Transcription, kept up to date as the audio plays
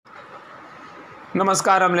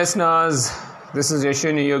Namaskaram listeners, this is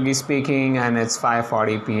Yashwini Yogi speaking and it's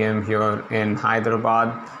 5:40 p.m. here in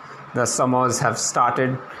Hyderabad. The summers have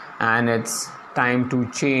started and it's time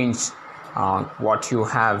to change what you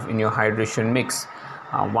have in your hydration mix.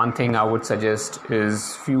 One thing I would suggest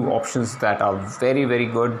is few options that are very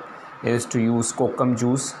good is to use kokum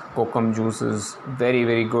juice. Kokum juice is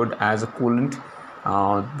very good as a coolant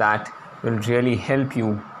that will really help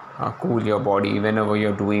you cool your body whenever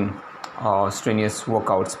you're doing strenuous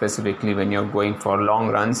workout, specifically when you're going for long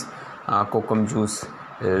runs. Kokum juice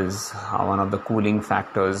is one of the cooling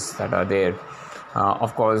factors that are there.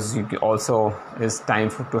 Of course, you also is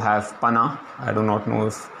time to have panna. I do not know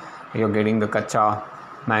if you're getting the kacha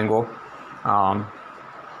mango.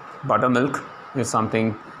 Buttermilk is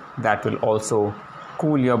something that will also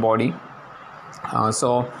cool your body.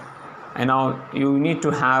 So now you need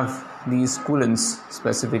to have these coolants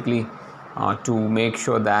specifically to make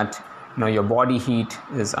sure that your body heat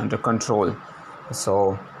is under control,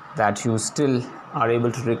 so that you still are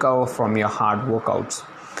able to recover from your hard workouts.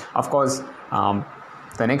 Of course,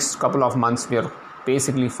 the next couple of months we are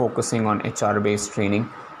basically focusing on HR based training,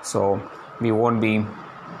 so we won't be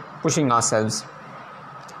pushing ourselves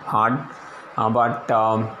hard, but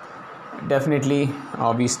definitely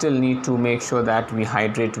we still need to make sure that we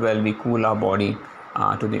hydrate well, we cool our body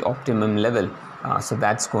to the optimum level. So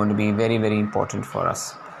that's going to be very important for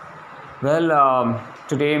us. Well,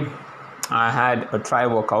 today I had a try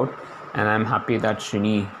workout and I'm happy that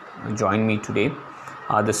Shrini joined me today.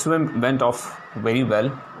 The swim went off very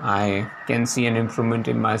well. I can see an improvement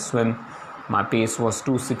in my swim. My pace was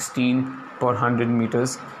 2:16 per 100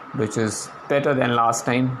 meters, which is better than last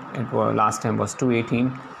time. Last time was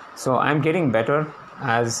 2:18. So I'm getting better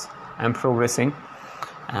as I'm progressing,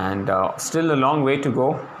 and still a long way to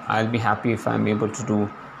go. I'll be happy if I'm able to do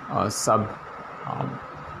sub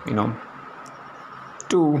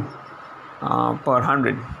 2 per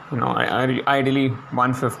 100. Ideally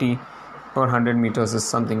 150 per 100 meters is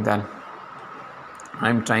something that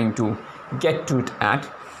I'm trying to get to it at.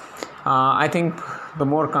 I think the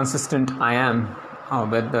more consistent I am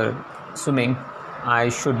with the swimming, I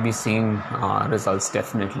should be seeing results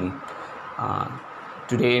definitely.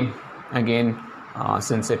 Today again,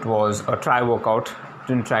 since it was a try workout,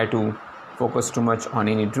 didn't try to focus too much on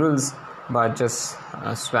any drills, but just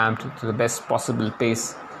swam to the best possible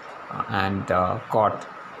pace and got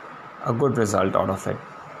a good result out of it.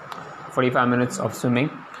 45 minutes of swimming,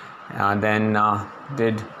 then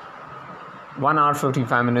did 1 hour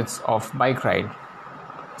 55 minutes of bike ride.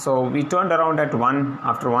 So we turned around at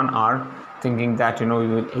after 1 hour, thinking that we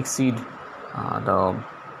will exceed the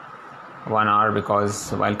 1 hour,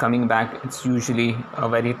 because while coming back it's usually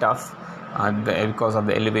very tough because of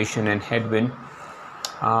the elevation and headwind.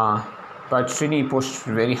 But Srini pushed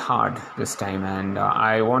very hard this time, and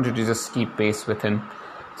I wanted to just keep pace with him.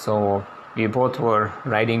 So we both were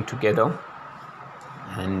riding together,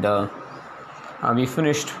 and we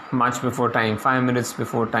finished much before time, 5 minutes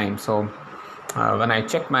before time. So when I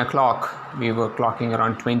checked my clock, we were clocking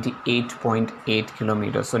around 28.8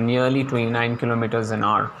 kilometers, so nearly 29 kilometers an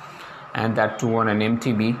hour, and that too on an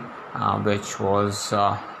MTB, which was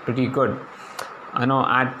pretty good. I know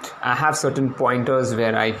I have certain pointers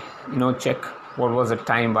where I check what was the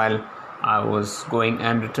time while I was going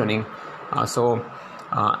and returning. So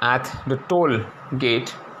at the toll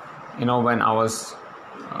gate, when I was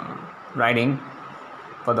riding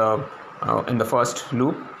for in the first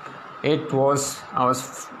loop, I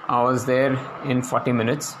was there in 40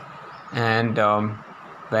 minutes, and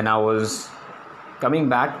when I was coming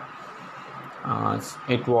back,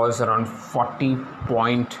 it was around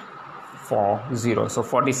 40.40, so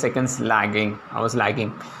 40 seconds lagging. I was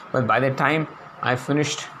lagging, but by the time I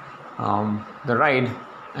finished the ride,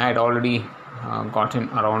 I had already gotten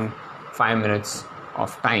around 5 minutes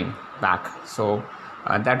of time back. So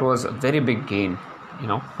that was a very big gain,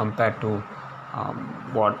 compared to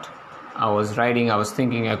what I was riding. I was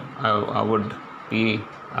thinking I would be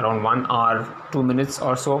around 1 hour 2 minutes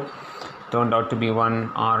or so. Turned out to be 2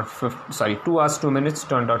 hours 2 minutes,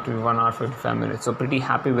 turned out to be 1 hour 55 minutes. So pretty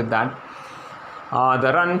happy with that.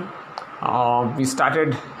 The run, we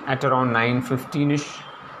started at around 9:15ish,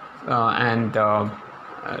 and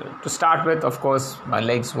to start with, of course, my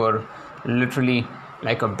legs were literally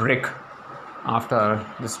like a brick after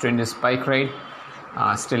the strenuous bike ride.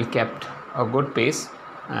 Still kept a good pace.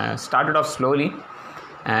 Started off slowly,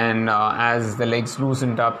 and as the legs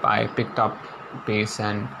loosened up, I picked up pace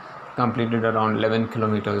and completed around 11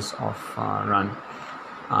 kilometers of run.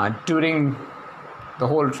 During the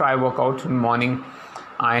whole try workout in the morning,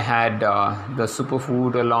 I had the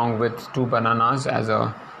superfood along with 2 bananas as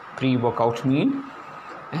a pre-workout meal,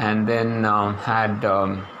 and then had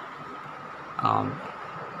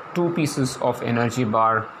 2 pieces of energy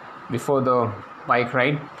bar before the bike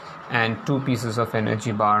ride and 2 pieces of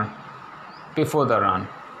energy bar before the run,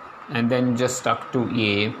 and then just stuck to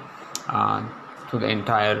EAA to the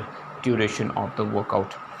entire duration of the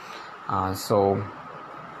workout. So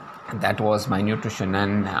that was my nutrition.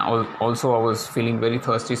 And also I was feeling very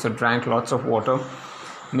thirsty, so drank lots of water.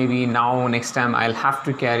 Maybe now next time I'll have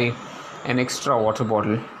to carry an extra water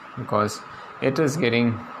bottle, because it is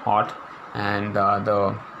getting hot and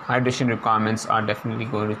the hydration requirements are definitely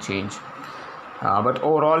going to change. But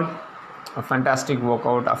overall, a fantastic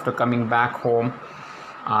workout. After coming back home,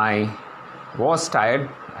 I was tired.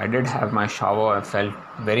 I did have my shower. I felt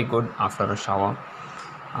very good after a shower,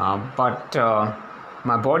 but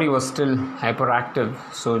my body was still hyperactive,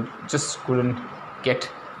 so just couldn't get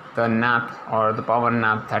the nap or the power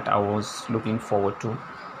nap that I was looking forward to.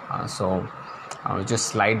 So I would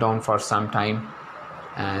just lie down for some time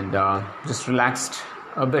and just relaxed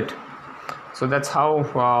a bit. So that's how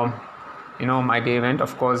my day went.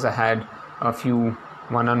 Of course, I had a few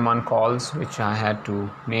one-on-one calls which I had to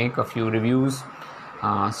make, a few reviews.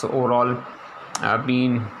 So overall,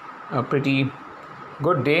 been a pretty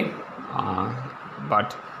good day,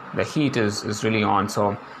 but the heat is really on, so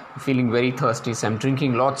I'm feeling very thirsty. So I'm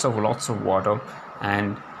drinking lots of water,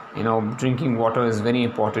 and drinking water is very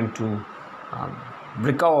important to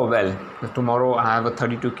recover well. Tomorrow I have a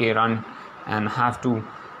 32k run and have to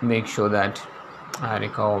make sure that I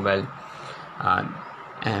recover well,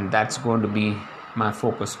 and that's going to be my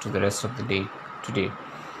focus to the rest of the day today.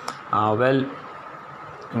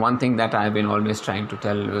 One thing that I've been always trying to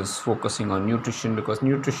tell is focusing on nutrition, because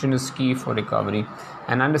nutrition is key for recovery,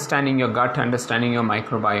 and understanding your gut, understanding your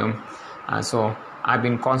microbiome. So I've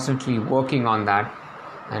been constantly working on that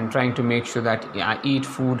and trying to make sure that I eat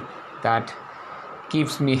food that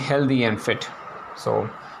keeps me healthy and fit. So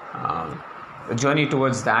the journey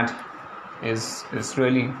towards that is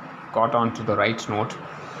really got on to the right note.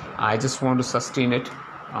 I just want to sustain it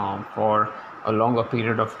for a longer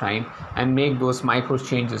period of time and make those micro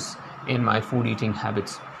changes in my food eating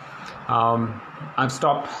habits. I've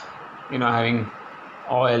stopped having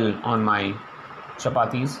oil on my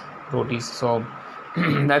chapatis, rotis, so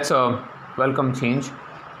that's a welcome change.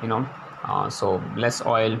 So less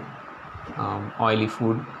oil, oily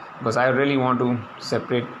food, because I really want to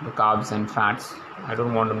separate the carbs and fats. I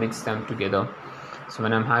don't want to mix them together. So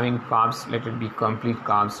when I'm having carbs, let it be complete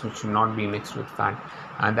carbs, which should not be mixed with fat.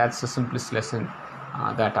 And that's the simplest lesson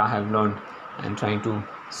that I have learned, and trying to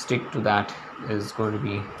stick to that is going to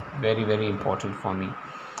be very, very important for me.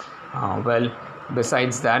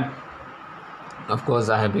 Besides that, of course,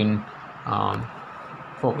 I have been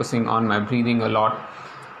focusing on my breathing a lot.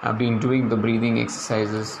 I've been doing the breathing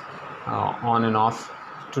exercises on and off.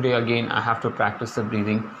 Today again, I have to practice the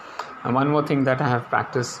breathing. And one more thing that I have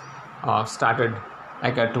started,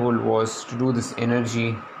 like I told, was to do this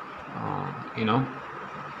energy,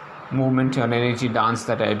 movement or energy dance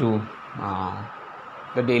that I do,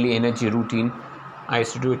 the daily energy routine. I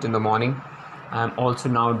used to do it in the morning. I'm also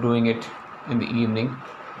now doing it in the evening,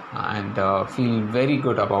 and feel very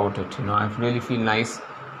good about it. I really feel nice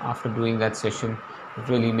after doing that session. It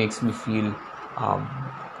really makes me feel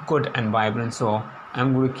good and vibrant. So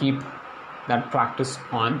I'm going to keep that practice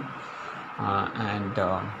on, and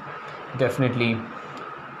definitely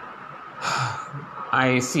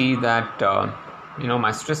I see that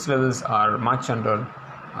my stress levels are much under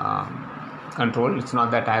control. It's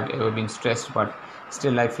not that I've ever been stressed, but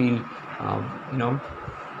still I feel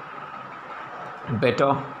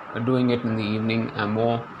better doing it in the evening. I'm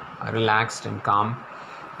more relaxed and calm.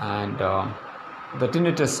 And the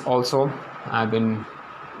tinnitus also, I've been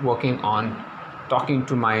working on talking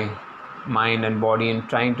to my mind and body and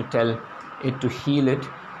trying to tell it to heal it.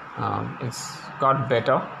 It's got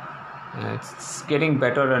better. It's getting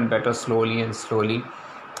better and better slowly,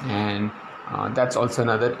 and that's also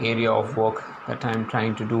another area of work that I'm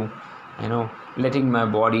trying to do. Letting my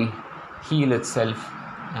body heal itself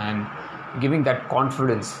and giving that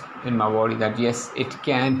confidence in my body that yes, it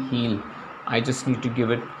can heal. I just need to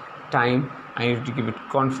give it time. I need to give it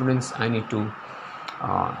confidence. I need to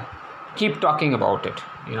keep talking about it.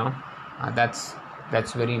 That's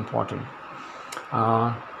very important.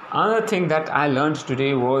 Another thing that I learned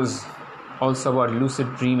today was also about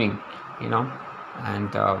lucid dreaming.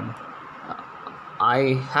 And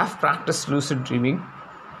I have practiced lucid dreaming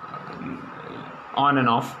on and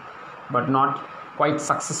off, but not quite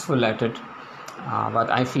successful at it. But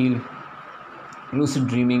I feel lucid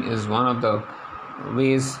dreaming is one of the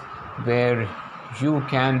ways where you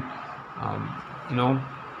can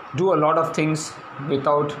do a lot of things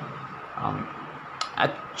without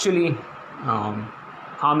actually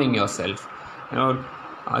harming yourself.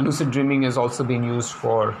 Lucid dreaming is also being used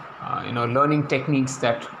for learning techniques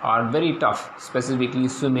that are very tough, specifically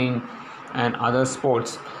swimming and other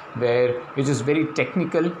sports which is very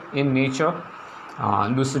technical in nature.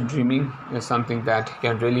 Lucid dreaming is something that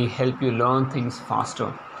can really help you learn things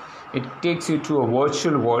faster. It takes you to a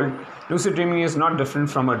virtual world. Lucid dreaming is not different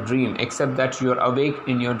from a dream, except that you're awake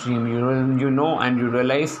in your dream. You know and you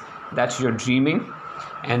realize that you're dreaming,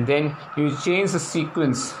 and then you change the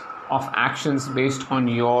sequence of actions based on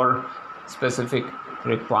your specific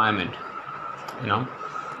requirement.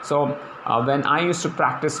 So when I used to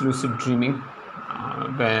practice lucid dreaming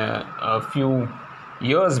a few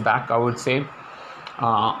years back, I would say,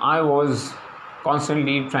 I was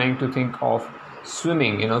constantly trying to think of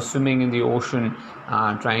swimming in the ocean,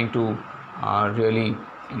 trying to really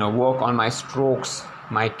work on my strokes,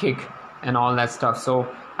 my kick, and all that stuff. So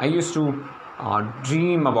I used to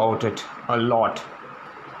dream about it a lot.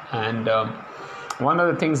 And one of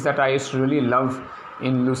the things that I used to really love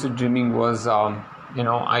in lucid dreaming was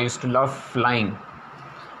I used to love flying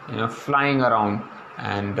around,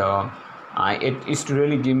 and it used to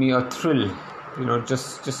really give me a thrill,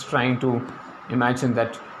 just trying to imagine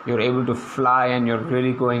that you're able to fly and you're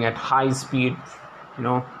really going at high speed,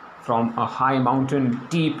 from a high mountain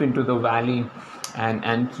deep into the valley,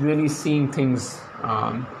 and really seeing things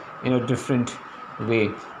in a different way.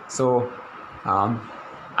 So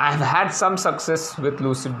I've had some success with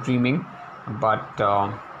lucid dreaming, but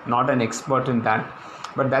not an expert in that.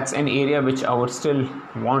 But that's an area which I would still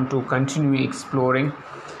want to continue exploring,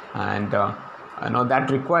 and that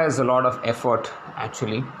requires a lot of effort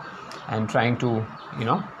actually, and trying to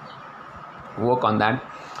work on that.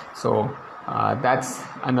 So that's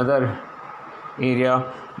another area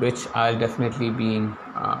which I'll definitely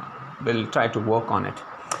will try to work on it.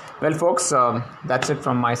 Well, folks, that's it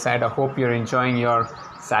from my side. I hope you're enjoying your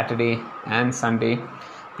Saturday and Sunday.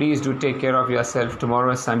 Please do take care of yourself.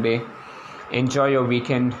 Tomorrow is Sunday. Enjoy your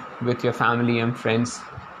weekend with your family and friends.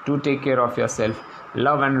 Do take care of yourself.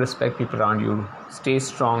 Love and respect people around you. Stay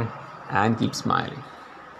strong and keep smiling.